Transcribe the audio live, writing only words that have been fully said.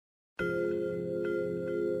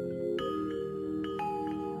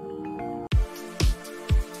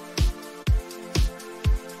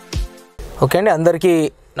Okay అండి, అందరికీ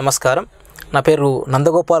నమస్కారం. నా పేరు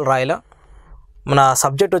నందగోపాల్ రాయల. మన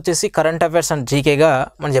సబ్జెక్ట్ వచ్చేసి కరెంట్ అఫైర్స్ అండ్ జీకేగా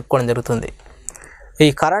మనం చెప్పుకోవడం జరుగుతుంది. ఈ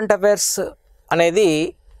కరెంట్ అఫైర్స్ అనేది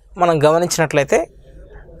మనం గమనించినట్లయితే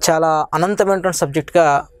చాలా అనంతమైనటువంటి సబ్జెక్ట్గా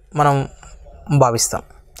మనం భావిస్తాం.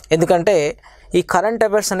 ఎందుకంటే ఈ కరెంట్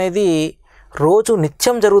అఫైర్స్ అనేది రోజు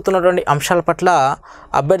నిత్యం జరుగుతున్నటువంటి అంశాల పట్ల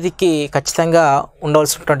అభ్యర్థికి ఖచ్చితంగా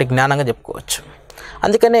ఉండవలసినటువంటి జ్ఞానంగా చెప్పుకోవచ్చు.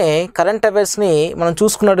 అందుకనే కరెంట్ అఫైర్స్ని మనం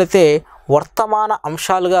చూసుకున్నట్లయితే వర్తమాన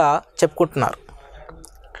అంశాలుగా చెప్పుకుంటున్నారు.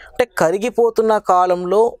 అంటే కరిగిపోతున్న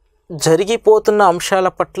కాలంలో జరిగిపోతున్న అంశాల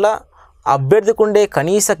పట్ల అభ్యర్థికి ఉండే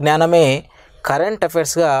కనీస జ్ఞానమే కరెంట్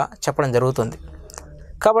అఫైర్స్గా చెప్పడం జరుగుతుంది.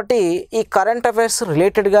 కాబట్టి ఈ కరెంట్ అఫైర్స్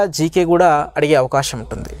రిలేటెడ్గా జీకే కూడా అడిగే అవకాశం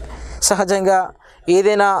ఉంటుంది. సహజంగా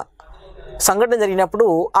ఏదైనా సంఘటన జరిగినప్పుడు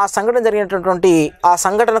ఆ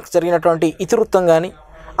సంఘటనకు జరిగినటువంటి ఇతివృత్తం కానీ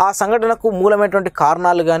ఆ సంఘటనకు మూలమైనటువంటి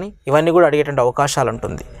కారణాలు కానీ ఇవన్నీ కూడా అడిగేటువంటి అవకాశాలు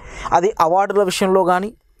ఉంటుంది. అది అవార్డుల విషయంలో కానీ,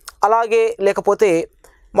 అలాగే లేకపోతే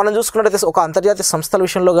మనం చూసుకున్నట్లయితే ఒక అంతర్జాతీయ సంస్థల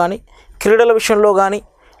విషయంలో కానీ, క్రీడల విషయంలో కానీ,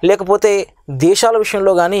 లేకపోతే దేశాల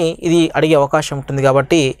విషయంలో కానీ ఇది అడిగే అవకాశం ఉంటుంది.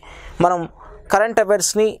 కాబట్టి మనం కరెంట్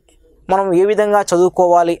అఫైర్స్ని మనం ఏ విధంగా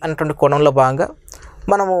చదువుకోవాలి అనేటువంటి కోణంలో భాగంగా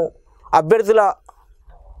మనము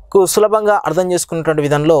అభ్యర్థులకు సులభంగా అర్థం చేసుకున్నటువంటి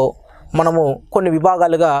విధంలో మనము కొన్ని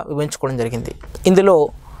విభాగాలుగా విభజించుకోవడం జరిగింది. ఇందులో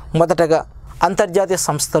మొదటగా అంతర్జాతీయ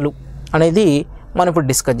సంస్థలు అనేది మనం ఇప్పుడు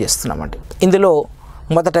డిస్కస్ చేస్తున్నామండి. ఇందులో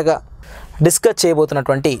మొదటగా డిస్కస్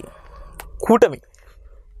చేయబోతున్నటువంటి కూటమి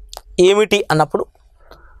ఏమిటి అన్నప్పుడు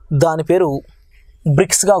దాని పేరు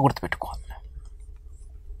బ్రిక్స్గా గుర్తుపెట్టుకోవాలి.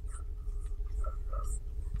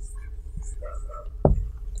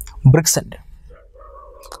 బ్రిక్స్ అండి.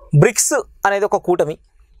 బ్రిక్స్ అనేది ఒక కూటమి.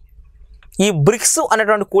 ఈ బ్రిక్స్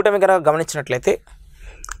అనేటువంటి కూటమి కనుక గమనించినట్లయితే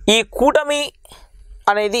ఈ కూటమి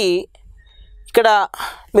అనేది ఇక్కడ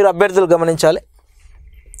మీరు అభ్యర్థులు గమనించాలి.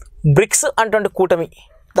 బ్రిక్స్ అనేటువంటి కూటమి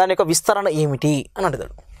దాని యొక్క విస్తరణ ఏమిటి అని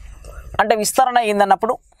అడుగుతాడు. అంటే విస్తరణ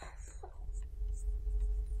ఏందన్నప్పుడు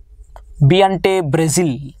బి అంటే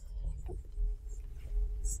బ్రెజిల్,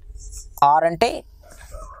 ఆర్ అంటే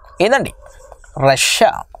ఏందండి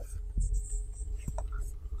రష్యా,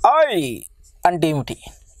 ఐ అంటే ఏమిటి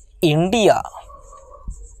ఇండియా,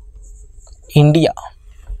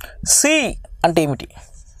 సి అంటే ఏమిటి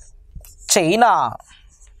చైనా,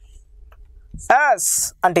 ఎస్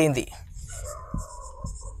అంటే ఏంది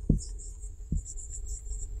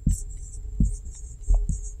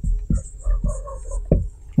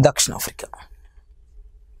దక్షిణాఫ్రికా.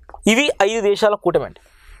 ఇవి 5 దేశాల కూటమి అండి.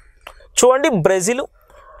 చూడండి, బ్రెజిల్,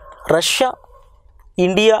 రష్యా,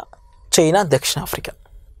 ఇండియా, చైనా, దక్షిణాఫ్రికా,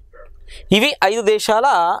 ఇవి 5 దేశాల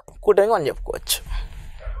కూటమిగా మనం చెప్పుకోవచ్చు.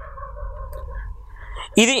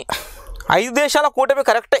 ఇది 5 దేశాల కూటమి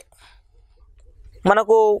కరెక్టే.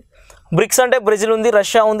 మనకు బ్రిక్స్ అంటే బ్రెజిల్ ఉంది,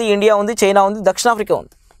 రష్యా ఉంది, ఇండియా ఉంది, చైనా ఉంది, దక్షిణాఫ్రికా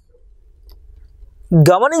ఉంది.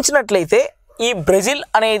 గమనించినట్లయితే ఈ బ్రెజిల్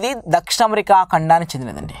అనేది దక్షిణ అమెరికా ఖండానికి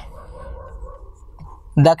చెందినదండి.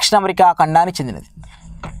 దక్షిణ అమెరికా ఖండానికి చెందినది.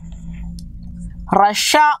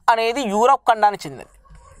 రష్యా అనేది యూరప్ ఖండానికి చెందినది.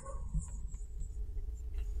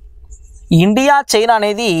 ఇండియా, చైనా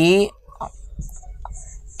అనేది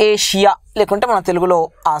ఏషియా లేకుంటే మన తెలుగులో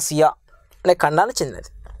ఆసియా అనే ఖండానికి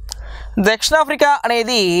చెందినది. దక్షిణాఫ్రికా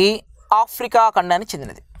అనేది ఆఫ్రికా ఖండానికి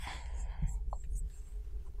చెందినది.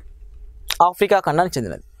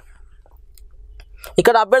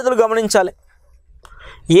 ఇక్కడ అభ్యర్థులు గమనించాలి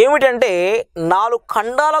ఏమిటంటే 4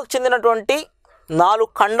 ఖండాలకు చెందినటువంటి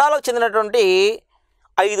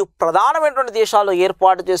 5 ప్రధానమైనటువంటి దేశాలు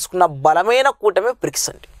ఏర్పాటు చేసుకున్న బలమైన కూటమి బ్రిక్స్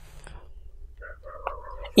అండి.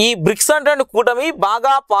 ఈ బ్రిక్స్ అనేటువంటి కూటమి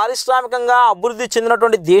బాగా పారిశ్రామికంగా అభివృద్ధి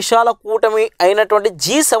చెందినటువంటి దేశాల కూటమి అయినటువంటి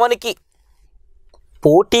G7కి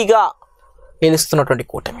పోటీగా నిలుస్తున్నటువంటి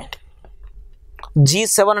కూటమి.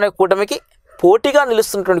 G7 అనే కూటమికి పోటీగా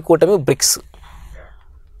నిలుస్తున్నటువంటి కూటమి బ్రిక్స్.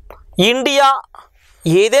 ఇండియా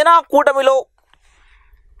ఏదైనా కూటమిలో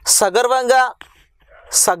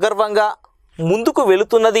సగర్వంగా ముందుకు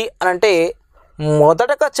వెళుతున్నది అని అంటే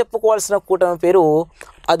మొదటగా చెప్పుకోవాల్సిన కూటమి పేరు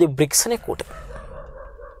అది బ్రిక్స్ అనే కూటమి.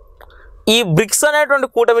 ఈ బ్రిక్స్ అనేటువంటి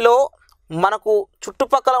కూటమిలో మనకు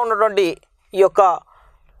చుట్టుపక్కల ఉన్నటువంటి ఈ యొక్క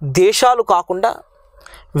దేశాలు కాకుండా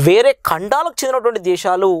వేరే ఖండాలకు చెందినటువంటి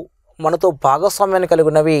దేశాలు మనతో భాగస్వామ్యాన్ని కలిగి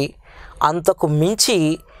ఉన్నవి. అంతకు మించి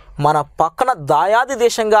మన పక్కన దాయాది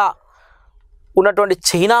దేశంగా ఉన్నటువంటి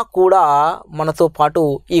చైనా కూడా మనతో పాటు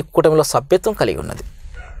ఈ కూటమిలో సభ్యత్వం కలిగి ఉన్నది.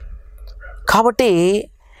 కాబట్టి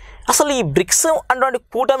అసలు ఈ బ్రిక్స్ అనేటువంటి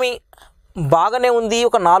కూటమి బాగానే ఉంది.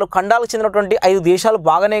 ఒక 4 ఖండాలకు చెందినటువంటి 5 దేశాలు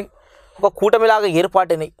బాగానే ఒక కూటమిలాగా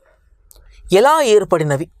ఏర్పాటైనవి. ఎలా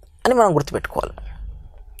ఏర్పడినవి అని మనం గుర్తుపెట్టుకోవాలి.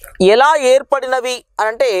 ఎలా ఏర్పడినవి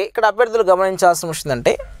అంటే ఇక్కడ అభ్యర్థులు గమనించాల్సిన విషయం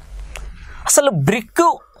అంటే అసలు బ్రిక్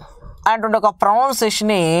అనేటువంటి ఒక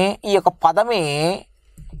ప్రొనౌన్సియేషన్, ఈ యొక్క పదమే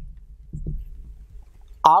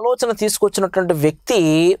ఆలోచన తీసుకొచ్చినటువంటి వ్యక్తి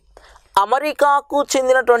అమెరికాకు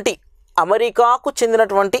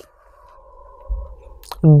చెందినటువంటి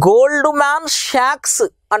గోల్డ్మ్యాన్ శాక్స్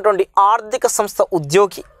అటువంటి ఆర్థిక సంస్థ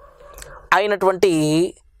ఉద్యోగి అయినటువంటి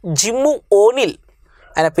జిమ్ ఓనిల్.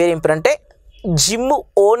 ఆయన పేరు ఏం పేరు అంటే జిమ్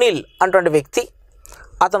ఓనిల్ అటువంటి వ్యక్తి.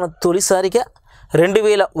 అతను తొలిసారిగా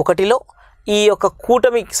 2001లో ఈ యొక్క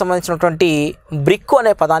కూటమికి సంబంధించినటువంటి బ్రిక్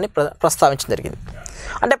అనే పదాన్ని ప్రస్తావించడం జరిగింది.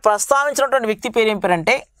 అంటే ప్రస్తావించినటువంటి వ్యక్తి పేరు ఏం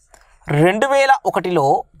పేరంటే 2001లో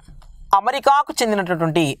అమెరికాకు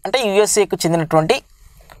చెందినటువంటి అంటే యుఎస్ఏకు చెందినటువంటి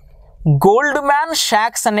గోల్డ్మ్యాన్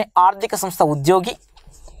శాక్స్ అనే ఆర్థిక సంస్థ ఉద్యోగి,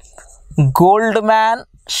 గోల్డ్మ్యాన్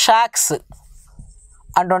శాక్స్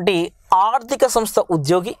అటువంటి ఆర్థిక సంస్థ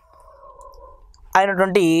ఉద్యోగి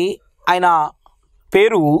అయినటువంటి ఆయన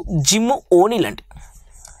పేరు జిమ్ ఓనిల్ అండి.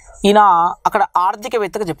 ఈయన అక్కడ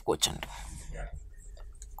ఆర్థికవేత్తగా చెప్పుకోవచ్చు అండి,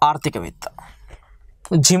 ఆర్థికవేత్త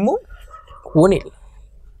జిమ్ ఓనిల్.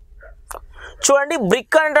 చూడండి,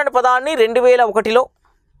 బ్రిక్ అనేటువంటి పదాన్ని 2001లో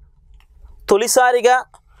తొలిసారిగా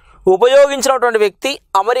ఉపయోగించినటువంటి వ్యక్తి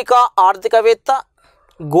అమెరికా ఆర్థికవేత్త,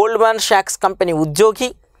 గోల్డ్మ్యాన్ శాక్స్ కంపెనీ ఉద్యోగి,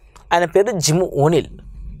 ఆయన పేరు జిమ్ ఓనిల్.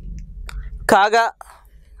 కాగా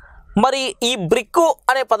మరి ఈ బ్రిక్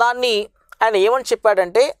అనే పదాన్ని ఆయన ఏమని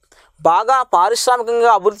చెప్పాడంటే, బాగా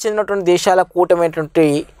పారిశ్రామికంగా అభివృద్ధి చెందినటువంటి దేశాల కూటమి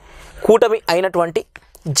అయినటువంటి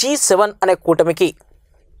G7 అనే కూటమికి,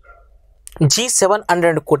 G7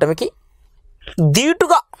 అనేటువంటి కూటమికి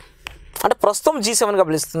ధీటుగా, అంటే ప్రస్తుతం G7గా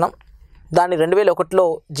పిలుస్తున్నాం, దాన్ని 2001లో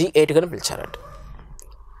G8గా పిలిచారంట.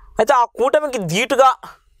 అయితే ఆ కూటమికి ధీటుగా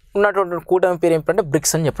ఉన్నటువంటి కూటమి పేరు ఏంటంటే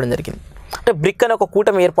బ్రిక్స్ అని చెప్పడం జరిగింది. అంటే బ్రిక్ అనే ఒక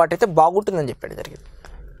కూటమి ఏర్పాటు అయితే బాగుంటుందని చెప్పడం జరిగింది.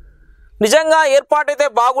 నిజంగా ఏర్పాటైతే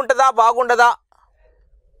బాగుండదా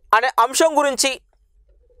అనే అంశం గురించి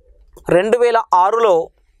 2006లో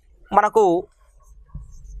మనకు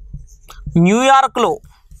న్యూయార్క్లో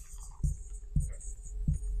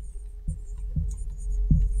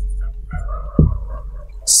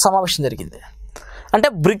సమావేశం జరిగింది. అంటే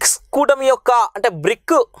బ్రిక్ కూటమి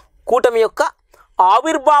యొక్క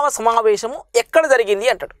ఆవిర్భావ సమావేశము ఎక్కడ జరిగింది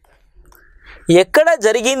అంటాడు. ఎక్కడ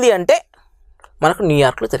జరిగింది అంటే మనకు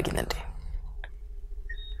న్యూయార్క్లో జరిగిందండి.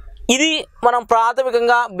 ఇది మనం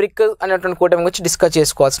ప్రాథమికంగా బ్రిక్ అనేటువంటి కూటమి గురించి డిస్కస్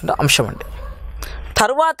చేసుకోవాల్సిన అంశం అండి.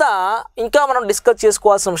 తర్వాత ఇంకా మనం డిస్కస్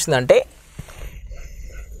చేసుకోవాల్సిన అంశం అంటే,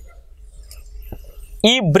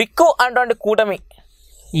 ఈ బ్రిక్ అనేటువంటి కూటమి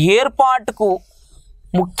ఏర్పాటుకు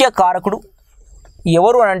ముఖ్య కారకుడు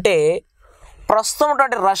ఎవరు అని అంటే, ప్రస్తుతం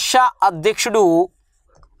ఉన్నటువంటి రష్యా అధ్యక్షుడు,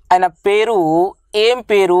 ఆయన పేరు ఏం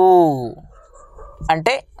పేరు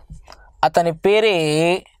అంటే అతని పేరే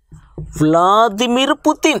వ్లాదిమిర్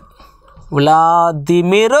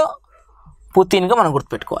పుతిన్గా మనం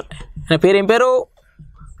గుర్తుపెట్టుకోవాలి. ఆయన పేరు ఏం పేరు?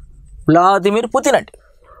 వ్లాదిమిర్ పుతిన్ అండి,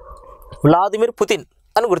 వ్లాదిమిర్ పుతిన్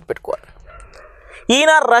అని గుర్తుపెట్టుకోవాలి.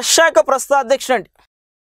 ఈయన రష్యా యొక్క ప్రస్తుత అధ్యక్షుడు అండి.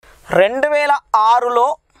 2006లో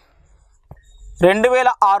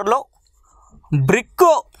బ్రిక్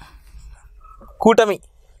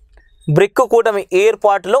కూటమి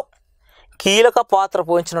ఏర్పాటులో కీలక పాత్ర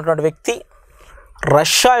పోషించినటువంటి వ్యక్తి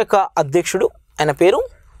రష్యా యొక్క అధ్యక్షుడు, ఆయన పేరు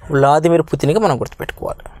వ్లాదిమిర్ పుతిన్గా మనం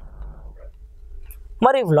గుర్తుపెట్టుకోవాలి.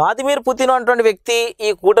 మరి వ్లాదిమిర్ పుతిన్ అటువంటి వ్యక్తి ఈ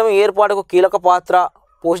కూటమి ఏర్పాటుకు కీలక పాత్ర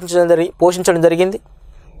పోషించడం జరిగింది.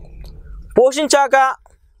 పోషించాక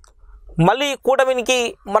మళ్ళీ కూటమికి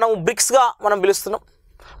మనం బ్రిక్స్గా పిలుస్తున్నాం.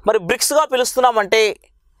 మరి బ్రిక్స్గా పిలుస్తున్నామంటే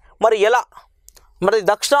మరి ఎలా? మరి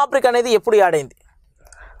దక్షిణాఫ్రికా అనేది ఎప్పుడు యాడ్ అయింది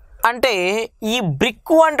అంటే, ఈ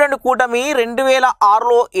బ్రిక్ అంటే కూటమి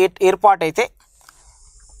 2006లో ఏర్పాటైతే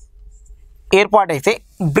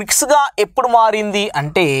బ్రిక్స్గా ఎప్పుడు మారింది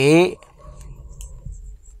అంటే,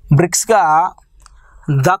 బ్రిక్స్గా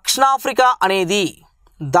దక్షిణాఫ్రికా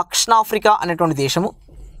అనేటువంటి దేశము,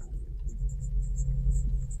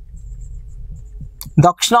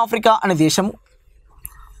 దక్షిణాఫ్రికా అనే దేశము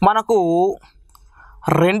మనకు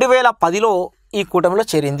 2010లో ఈ కూటమిలో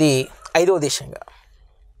చేరింది, 5వ దేశంగా.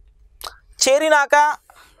 చేరినాక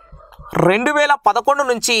 2011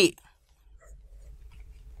 నుంచి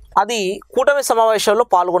అది కూటమి సమావేశాల్లో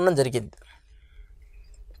పాల్గొనడం జరిగింది.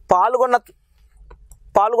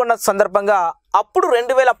 పాల్గొన్న సందర్భంగా అప్పుడు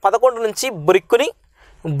 2011 నుంచి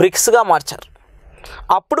బ్రిక్స్గా మార్చారు.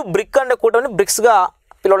 అప్పుడు బ్రిక్ అనే కూటమిని బ్రిక్స్గా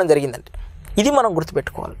పిలవడం జరిగిందండి. ఇది మనం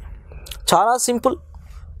గుర్తుపెట్టుకోవాలి. చాలా సింపుల్,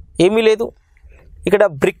 ఏమీ లేదు. ఇక్కడ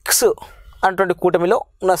బ్రిక్స్ అటువంటి కూటమిలో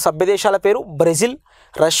ఉన్న సభ్య దేశాల పేరు బ్రెజిల్,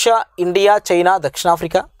 రష్యా, ఇండియా, చైనా,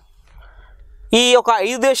 దక్షిణాఫ్రికా. ఈ యొక్క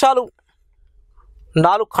 5 దేశాలు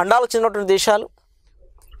 4 ఖండాలకు చెందినటువంటి దేశాలు.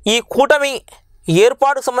 ఈ కూటమి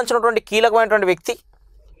ఏర్పాటుకు సంబంధించినటువంటి కీలకమైనటువంటి వ్యక్తి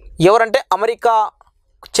ఎవరంటే అమెరికా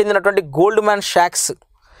చెందినటువంటి గోల్డ్మ్యాన్ సాక్స్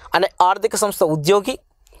అనే ఆర్థిక సంస్థ ఉద్యోగి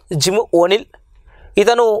జిమ్ ఓనిల్.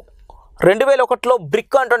 ఇతను 2001లో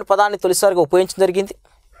బ్రిక్ అనేటువంటి పదాన్ని తొలిసారిగా ఉపయోగించడం జరిగింది.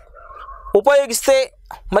 ఉపయోగిస్తే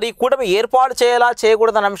మరి ఈ కూటమి ఏర్పాటు చేయాలా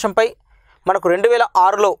చేయకూడదన్న అంశంపై మనకు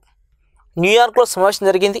 2006లో న్యూయార్క్లో సమావేశం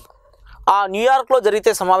జరిగింది. ఆ న్యూయార్క్లో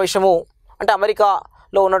జరిగితే సమావేశము అంటే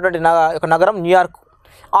అమెరికాలో ఉన్నటువంటి ఒక నగరం న్యూయార్క్.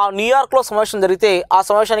 ఆ న్యూయార్క్లో సమావేశం జరిగితే ఆ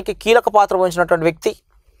సమావేశానికి కీలక పాత్ర వహించినటువంటి వ్యక్తి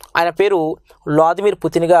ఆయన పేరు వ్లాదిమిర్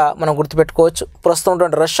పుతిన్గా మనం గుర్తుపెట్టుకోవచ్చు. ప్రస్తుతం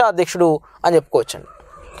ఉన్నటువంటి రష్యా అధ్యక్షుడు అని చెప్పుకోవచ్చు అండి.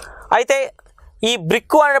 అయితే ఈ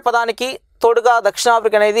బ్రిక్ అనే పదానికి తోడుగా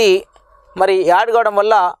దక్షిణాఫ్రికా అనేది మరి యాడ్ కావడం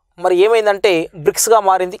వల్ల మరి ఏమైందంటే బ్రిక్స్గా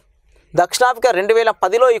మారింది. దక్షిణాఫ్రికా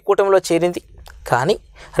 2010లో ఈ కూటమిలో చేరింది. కానీ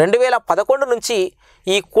 2011 నుంచి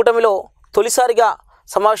ఈ కూటమిలో తొలిసారిగా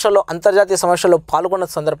సమావేశాల్లో అంతర్జాతీయ సమావేశాల్లో పాల్గొన్న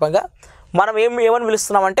సందర్భంగా మనం ఏమని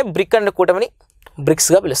పిలుస్తున్నామంటే బ్రిక్ అనే కూటమిని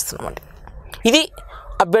బ్రిక్స్గా పిలుస్తున్నామండి. ఇది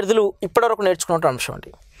అభ్యర్థులు ఇప్పటివరకు నేర్చుకున్న అంశం అండి.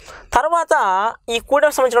 తర్వాత ఈ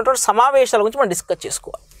కూటమికి సంబంధించినటువంటి సమావేశాల గురించి మనం డిస్కస్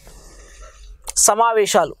చేసుకోవాలి.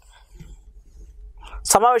 సమావేశాల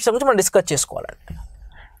గురించి మనం డిస్కస్ చేసుకోవాలండి.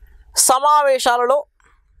 సమావేశాలలో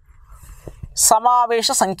సమావేశ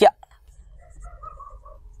సంఖ్య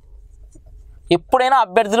ఎప్పుడైనా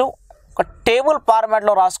అభ్యర్థులు ఒక టేబుల్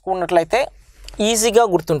ఫార్మాట్లో రాసుకున్నట్లయితే ఈజీగా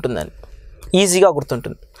గుర్తుంటుంది.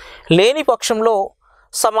 లేని పక్షంలో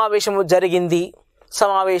సమావేశము జరిగింది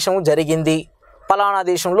పలానా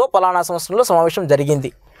దేశంలో పలానా సంవత్సరంలో సమావేశం జరిగింది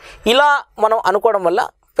ఇలా మనం అనుకోవడం వల్ల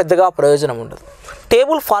పెద్దగా ప్రయోజనం ఉండదు.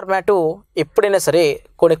 టేబుల్ ఫార్మాటు ఎప్పుడైనా సరే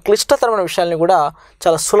కొన్ని క్లిష్టతరమైన విషయాలని కూడా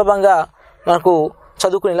చాలా సులభంగా మనకు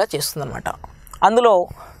చదువుకునేలా చేస్తుందన్నమాట. అందులో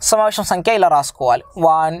సమావేశం సంఖ్య ఇలా రాసుకోవాలి: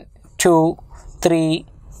 1 2 3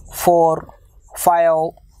 4 5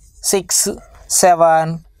 6 7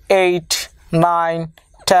 8 9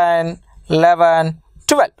 10 11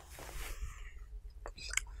 12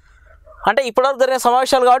 అంటే ఇప్పటివరకు జరిగిన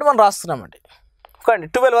సమావేశాలు కాబట్టి మనం రాస్తున్నామండి. ఓకే,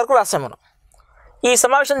 12 వరకు రాసాం మనం. ఈ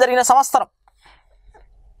సమావేశం జరిగిన సంవత్సరం,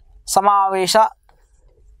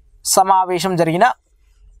 సమావేశం జరిగిన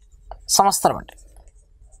సంవత్సరం అండి.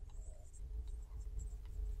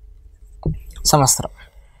 సంవత్సరం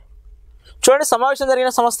చూడండి. సమావేశం జరిగిన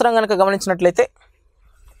సంవత్సరం కనుక గమనించినట్లయితే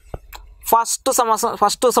ఫస్ట్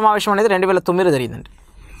సమావేశం అనేది 2009లో జరిగిందండి.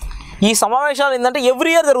 ఈ సమావేశాలు ఏంటంటే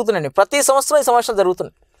ఎవ్రీ ఇయర్ జరుగుతున్నాయండి. ప్రతి సంవత్సరం ఈ సమావేశాలు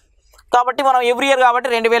జరుగుతున్నాయి కాబట్టి మనం ఎవ్రీ ఇయర్ కాబట్టి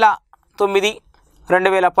 2009,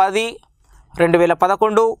 2010, 2011,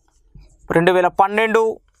 2012, 2013,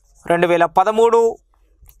 2014,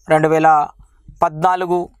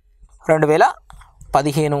 2015, 2016,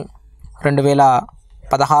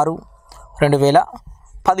 2017,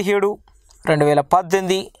 2018, 2019,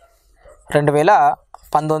 2019,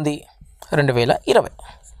 2020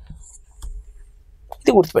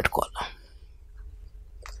 ఇది గుర్తుపెట్టుకోవాలి.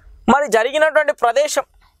 మరి జరిగినటువంటి ప్రదేశం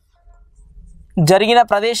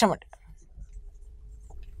అంటే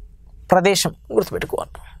ప్రదేశం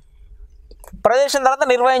గుర్తుపెట్టుకోవాలి. ప్రదేశం తర్వాత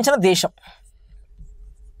నిర్వహించిన దేశం,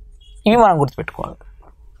 ఇవి మనం గుర్తుపెట్టుకోవాలి.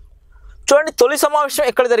 చూడండి, తొలి సమావేశం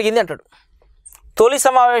ఎక్కడ జరిగింది అంటాడు. తొలి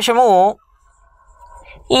సమావేశము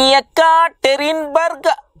ఎకాటెరిన్బర్గ్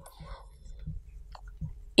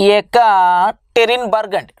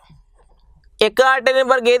అండి.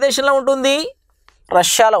 ఎకాటెరిన్బర్గ్ ఏ దేశంలో ఉంటుంది?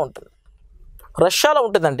 రష్యాలో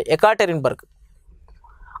ఉంటుందండి ఎకాటెరిన్బర్గ్.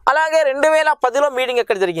 అలాగే 2010లో మీటింగ్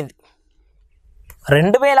ఎక్కడ జరిగింది?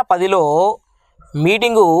 2010లో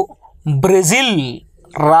మీటింగు బ్రెజిల్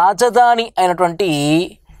రాజధాని అయినటువంటి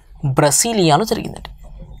బ్రసీలియాలో జరిగిందండి.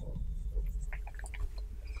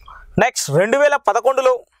 నెక్స్ట్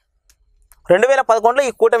 2011లో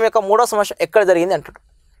ఈ కూటమి యొక్క 3వ సమావేశం ఎక్కడ జరిగింది అంటాడు.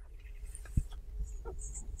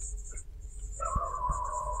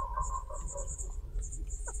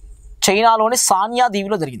 చైనాలోని సాన్యా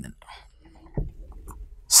దీవిలో జరిగిందండి.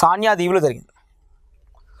 సానియా దీవిలో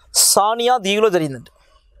జరిగిందండి.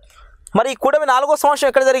 మరి ఈ కూటమి 4వ సమావేశం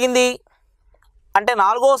ఎక్కడ జరిగింది అంటే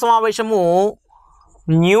 4వ సమావేశము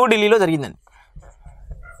న్యూఢిల్లీలో జరిగిందండి.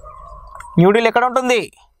 న్యూఢిల్లీ ఎక్కడ ఉంటుంది?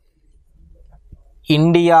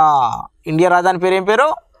 ఇండియా రాజధాని పేరు ఏం పేరు?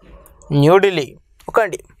 న్యూఢిల్లీ. ఓకే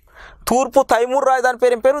అండి. తూర్పు తైమూర్ రాజధాని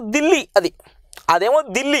పేరు ఏం పేరు? ఢిల్లీ. అదేమో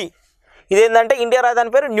ఢిల్లీ. ఇదేంటంటే ఇండియా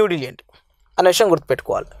రాజధాని పేరు న్యూఢిల్లీ అండి అనే విషయం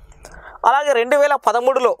గుర్తుపెట్టుకోవాలి. అలాగే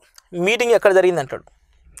 2013లో మీటింగ్ ఎక్కడ జరిగింది అంటాడు.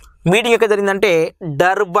 మీటింగ్ ఎక్కడ జరిగిందంటే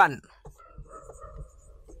డర్బన్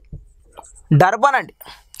అండి.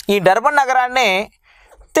 ఈ డర్బన్ నగరాన్నే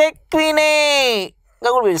తెక్వినేగా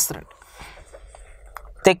కూడా పిలుస్తారండి.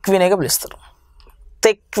 తెక్వినే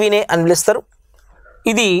అని పిలుస్తారు.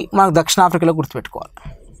 ఇది మనకు దక్షిణాఫ్రికాలో గుర్తుపెట్టుకోవాలి.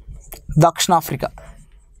 దక్షిణాఫ్రికాలో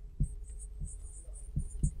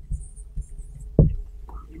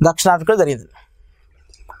జరిగింది.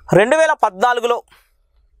 2014లో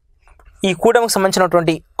ఈ కూటమికి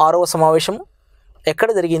సంబంధించినటువంటి 6వ సమావేశం ఎక్కడ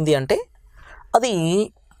జరిగింది అంటే అది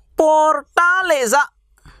ఫోర్టాలెజా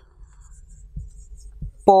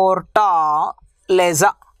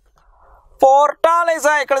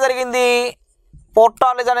ఎక్కడ జరిగింది?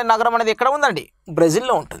 ఫోర్టాలెజా అనే నగరం అనేది ఎక్కడ ఉందండి?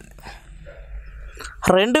 బ్రెజిల్లో ఉంటుంది.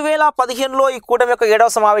 2015లో ఈ కూటమి యొక్క 7వ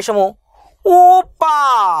సమావేశము ఊపా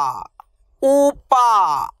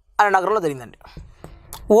అనే నగరంలో జరిగిందండి.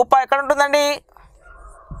 ఊపా ఎక్కడ ఉంటుందండి?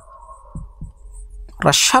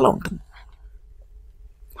 రష్యాలో ఉంటుంది.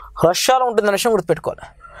 అనే విషయం గుర్తుపెట్టుకోవాలి.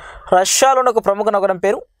 రష్యాలోని ఒక ప్రముఖ నగరం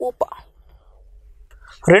పేరు ఊపా.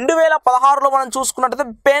 2016లో మనం చూసుకున్నట్టయితే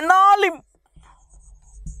బెనాలిం.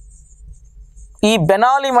 ఈ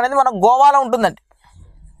బెనాలిం అనేది మన గోవాలో ఉంటుందండి.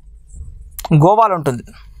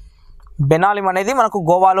 బెనాలిం అనేది మనకు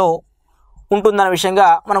గోవాలో ఉంటుందనే విషయంగా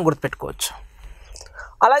మనం గుర్తుపెట్టుకోవచ్చు.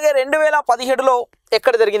 అలాగే 2017లో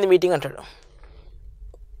ఎక్కడ జరిగింది మీటింగ్ అంటాడు.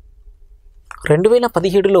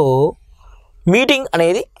 2017లో మీటింగ్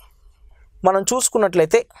అనేది మనం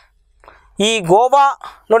చూసుకున్నట్లయితే ఈ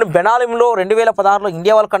గోవాలోని బెనాలింలో 2016లో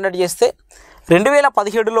ఇండియా వాళ్ళు కండక్ట్ చేస్తే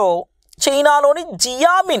 2017లో చైనాలోని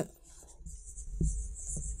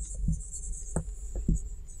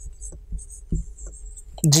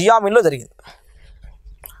జియామిన్లో జరిగింది.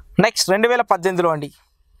 నెక్స్ట్ 2018లో అండి.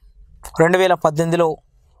 2018లో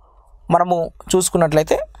మనము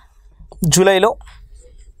చూసుకున్నట్లయితే జూలైలో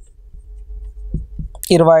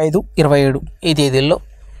 25, 27 ఈ తేదీల్లో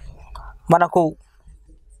మనకు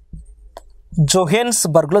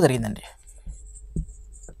జోహెన్స్బర్గ్లో జరిగిందండి.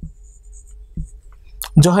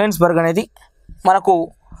 జోహెన్స్బర్గ్ అనేది మనకు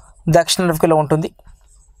దక్షిణ ఆఫ్రికాలో ఉంటుంది.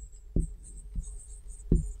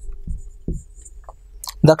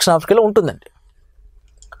 దక్షిణ ఆఫ్రికాలో ఉంటుందండి.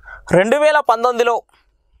 2019లో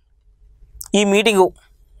ఈ మీటింగు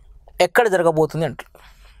ఎక్కడ జరగబోతుంది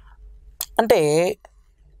అంటే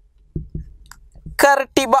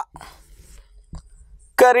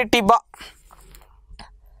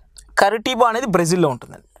కరిటిబా అనేది బ్రెజిల్లో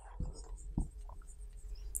ఉంటుందండి.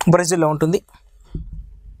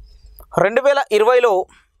 2020లో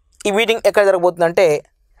ఈ మీటింగ్ ఎక్కడ జరగబోతుందంటే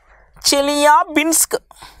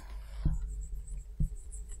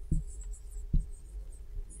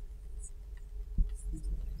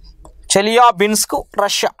చెలియాబిన్స్క్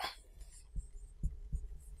రష్యా.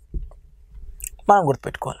 మనం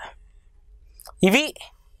గుర్తుపెట్టుకోవాలి. ఇవి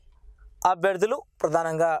అభ్యర్థులు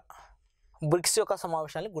ప్రధానంగా బ్రిక్స్ యొక్క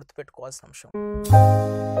సమావేశాన్ని గుర్తుపెట్టుకోవాల్సిన అంశం.